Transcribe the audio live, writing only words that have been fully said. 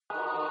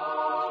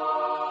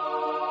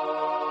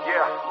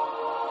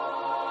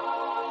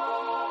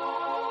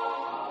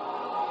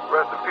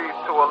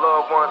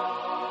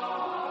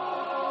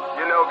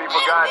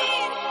forgotten.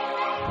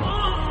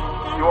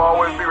 You will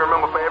always be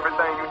remembered for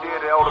everything you did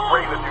and all the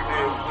greatness you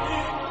did.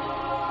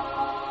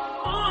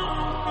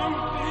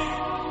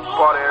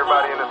 Part of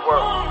everybody in this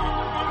world.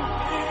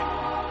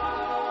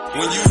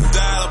 When you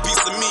die, a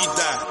piece of me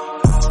die.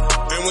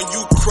 And when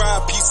you cry,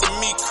 a piece of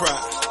me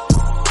cry.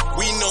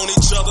 We known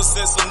each other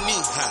since a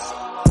knee high.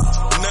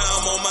 Now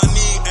I'm on my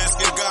knee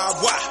asking God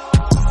why.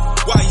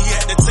 Why he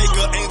had to take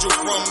an angel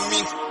from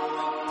me.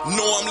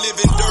 Know I'm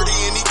living dirty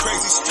in these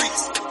crazy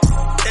streets.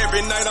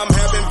 Every night I'm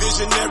having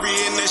visionary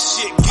and that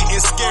shit getting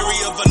scary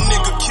of a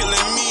nigga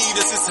killing me.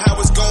 This is how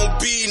it's gonna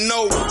be,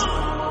 no.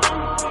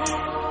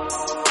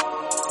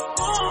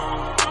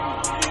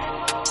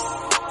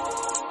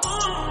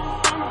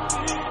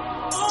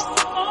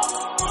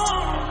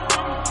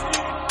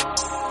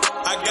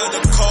 I got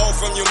a call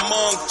from your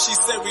mom, she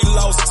said we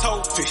lost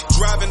Topi.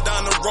 Driving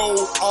down the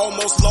road,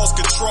 almost lost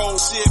control.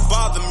 Shit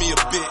bothered me a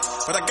bit,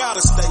 but I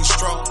gotta stay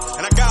strong,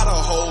 and I gotta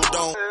hold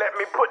on. Let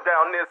me put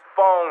down this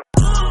phone.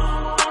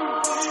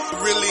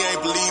 Really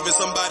ain't believing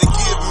somebody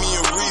give me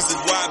a reason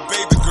why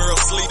baby girl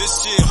sleep. This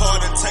shit hard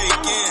to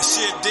take in,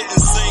 shit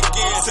didn't sink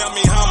in. Tell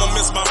me how I'ma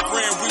miss my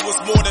friend, we was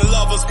more than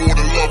lovers, more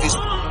than lovers.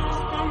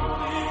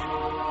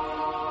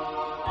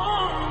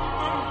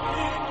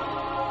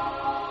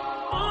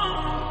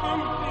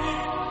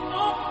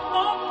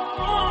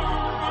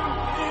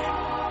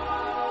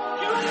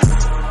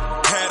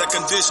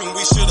 Condition,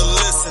 we should've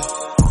listened.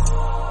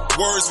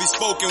 Words we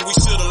spoken, we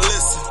should've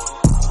listened.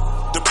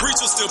 The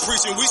preacher still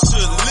preaching, we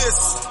should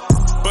listen.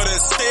 But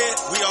instead,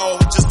 we all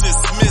just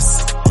dismiss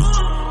it.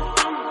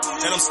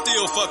 And I'm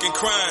still fucking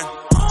crying.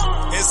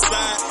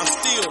 Inside, I'm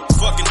still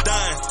fucking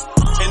dying.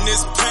 And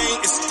this pain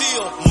is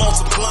still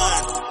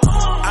multiplying.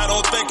 I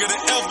don't think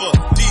it'll ever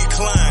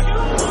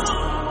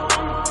decline.